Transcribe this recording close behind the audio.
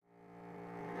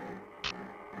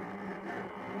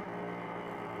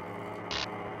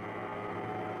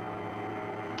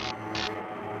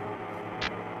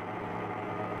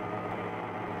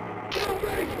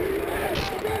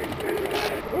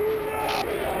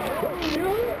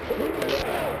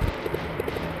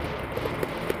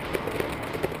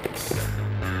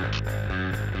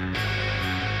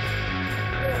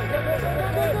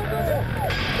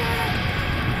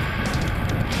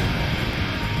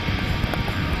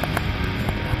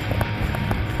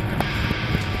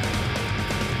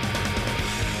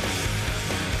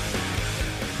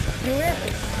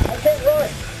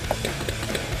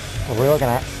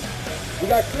looking at. We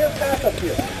got clear path up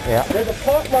here. Yeah. There's a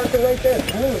plot marker right there.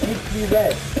 It's blue. It needs to be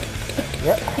red.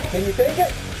 Yep. Can you take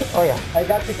it? Oh yeah. I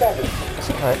got you covered.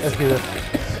 Alright, let's do this.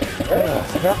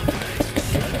 Yeah.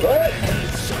 Good.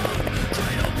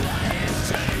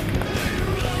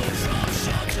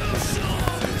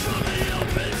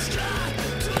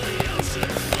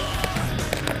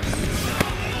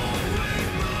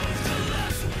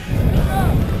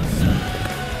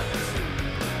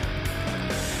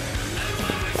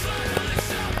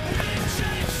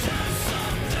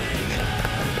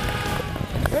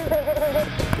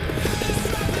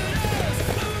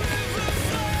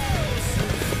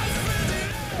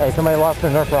 Hey, somebody lost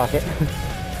their Nerf rocket.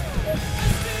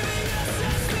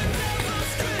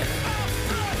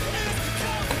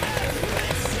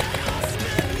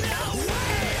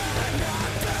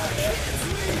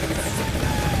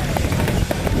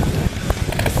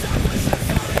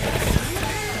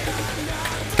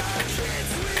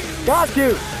 Got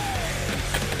you!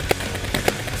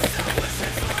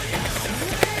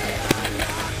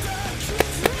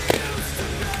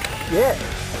 Yeah.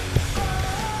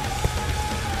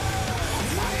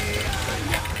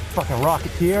 Fucking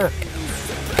rocketeer.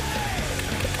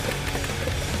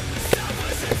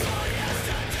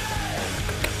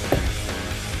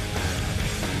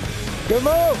 Good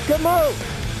move, good move.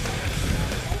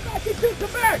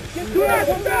 Come back!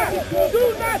 Come back! Do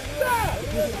not stop!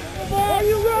 Are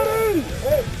you ready?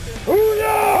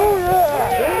 Hoo-yah!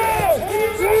 Hoo-yah!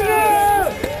 Hoo-yah!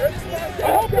 I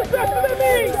hope you're faster than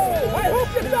me! I hope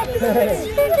you're faster than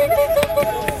me!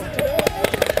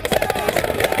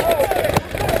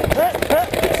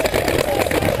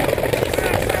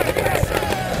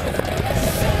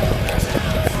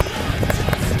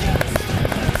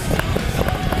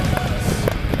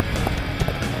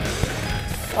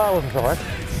 Oh, wasn't so hard.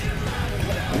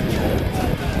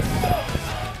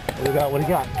 What do you got? What do you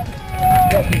got?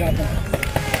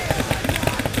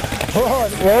 Oh,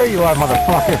 there you are,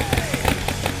 motherfucker.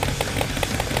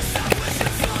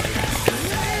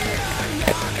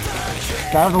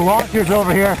 Got the launchers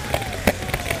over here.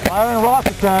 Firing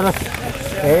rockets at us.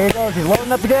 There he goes. He's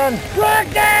loading up again.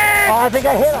 Oh, I think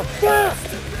I hit him.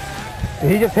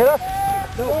 Did he just hit us?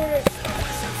 No.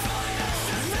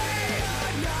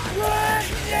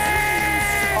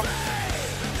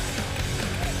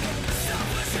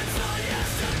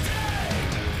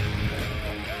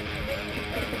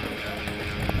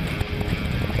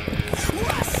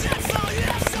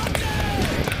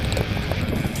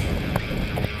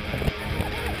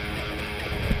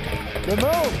 Good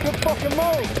move. Good fucking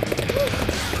move.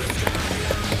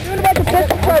 You're about to set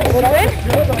the charge, right?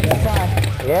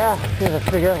 Yeah, as soon as I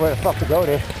figure out where the fuck to go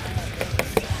to.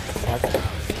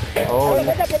 Oh, you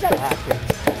bastard.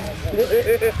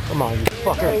 Come on, you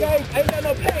fucker. Guys, I ain't got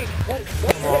no paint.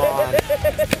 Come on.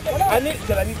 I need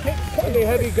paint. Okay,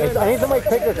 heavy gun. I need somebody to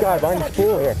take this guy behind the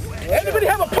spool here. Anybody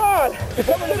have a pod?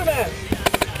 Come look at that.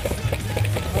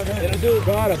 It'll do,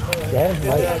 got him. Yeah,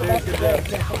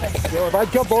 nice. Yo, if I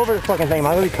jump over this fucking thing, am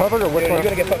I going to be covered or what's You're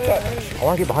going going to get fucked up. I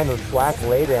want to get behind those black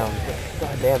laydowns.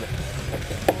 God damn it.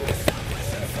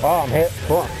 Oh, I'm hit.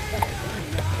 Come on.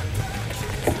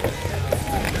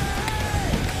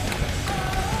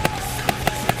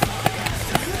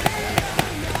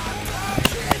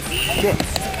 Shit.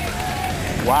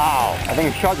 Wow. I think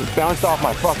a shot just bounced off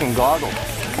my fucking goggles.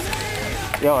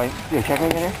 Yo, you check me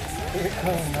in here?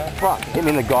 Fuck, hit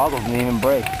me in the goggles and didn't even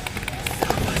break.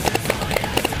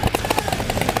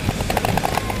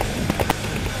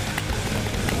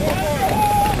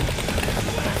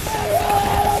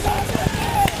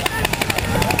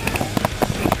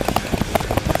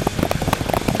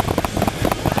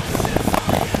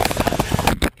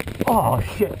 Oh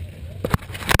shit.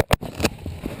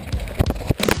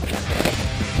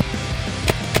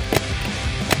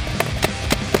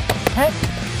 Hey.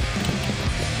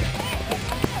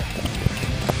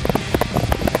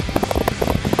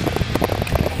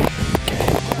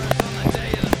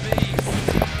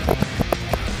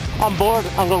 I'm bored.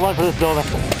 I'm gonna run for this building.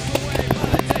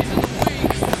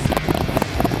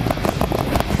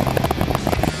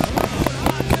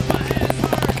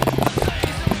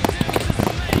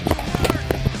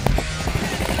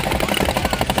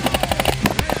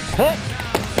 Hey.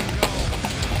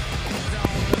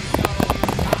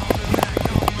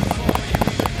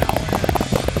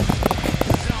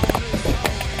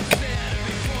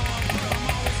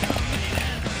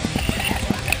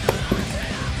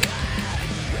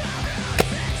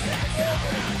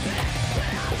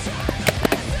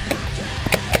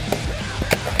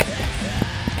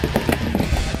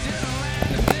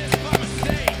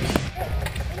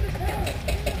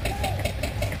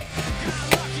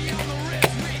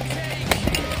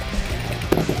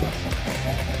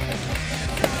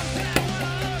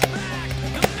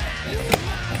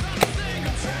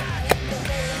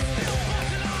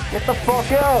 Get the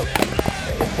fuck out.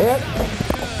 Hit.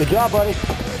 Good job, buddy.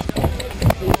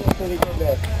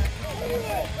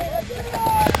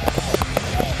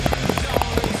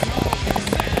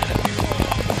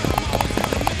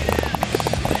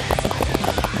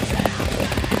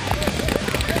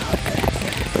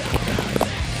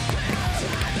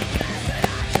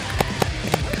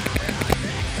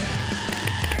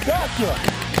 Gotcha!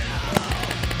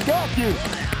 Got you!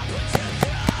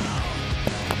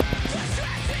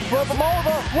 Flip him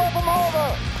over! Flip him over!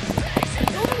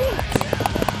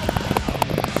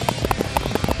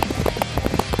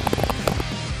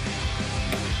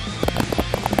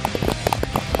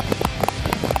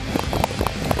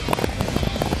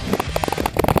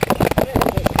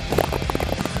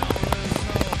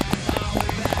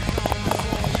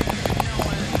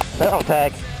 That'll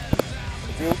tag.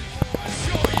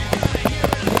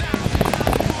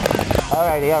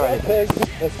 Alrighty, alrighty.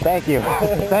 Thank you.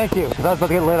 Thank you, because I was about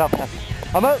to get lit up.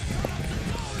 I'm out.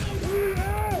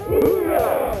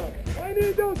 I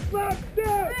need those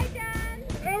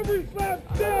slapsticks! Every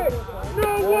slapstick!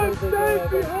 No one stays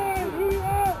behind!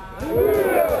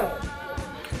 Hoorah!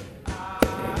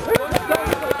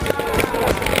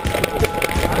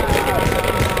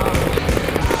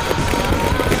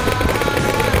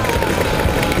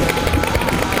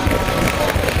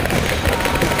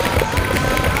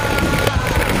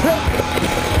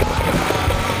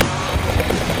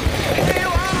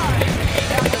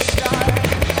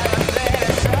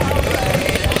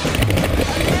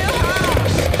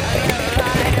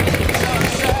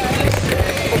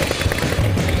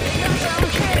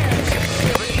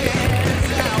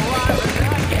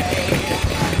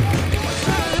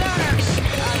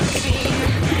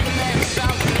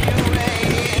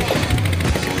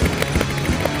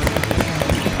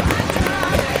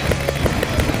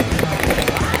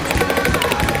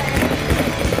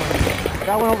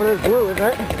 That one over there is blue, isn't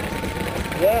it?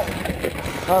 Yeah.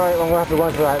 Alright, well, I'm going to have to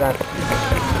run for that then.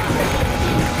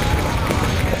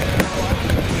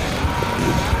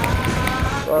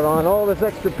 Brought on all this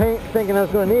extra paint thinking I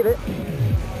was going to need it.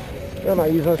 I'm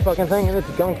not using this fucking thing and it's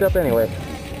gunked up anyway.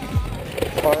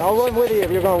 Alright, I'll run with you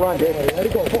if you're going to run, dude. Ready,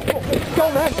 go. Go, go, go,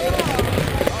 man!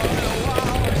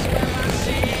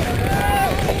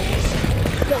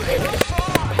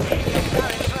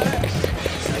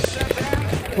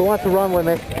 Who wants to run with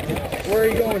me? Where are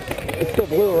you going? It's still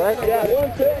blue, right? Yeah,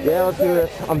 Yeah, let's do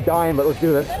this. I'm dying, but let's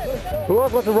do this. Who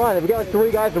else wants to run? If we got like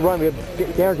 3 guys to run, we're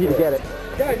guaranteed to get it.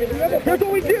 Guys, here's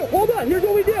what we do. Hold on. Here's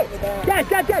what we do. Guys,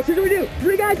 here's what we do.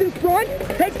 3 guys in front,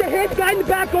 take the hit, guy in the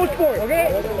back goes for it,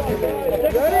 okay?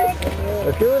 Ready?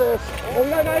 Let's do this. Oh, we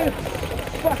got not even...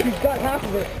 Fuck, he's got half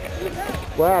of it.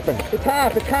 What happened? It's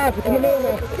half. It's in the middle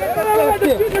now.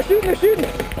 They're shooting.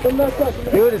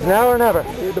 Dude, it's now or never.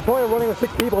 The point of running with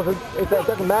 6 people is it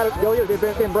doesn't matter. Yo, they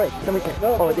didn't break.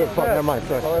 Oh, it did. Fuck, never mind.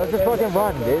 Sorry. Let's just fucking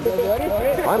run, dude.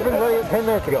 I've been ready 10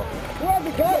 minutes ago.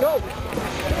 Go.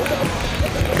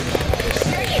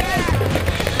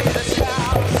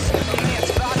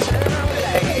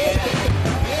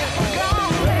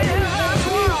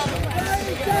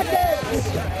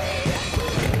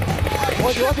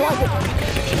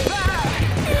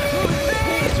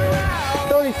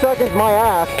 30 seconds, my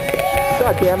ass.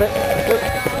 God damn it.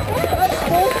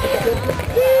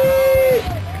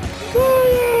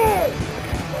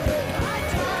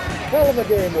 Hell of a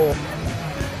game, Wolf.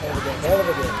 Hell of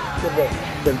a game. Good work.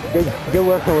 Good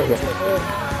working with you.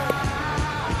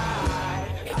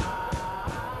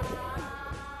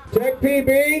 Tech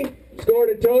PB scored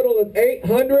a total of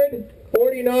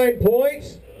 849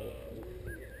 points.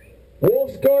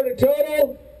 Wolf scored a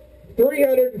total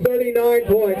 339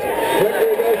 points.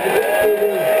 Victory goes to Tech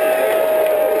PB.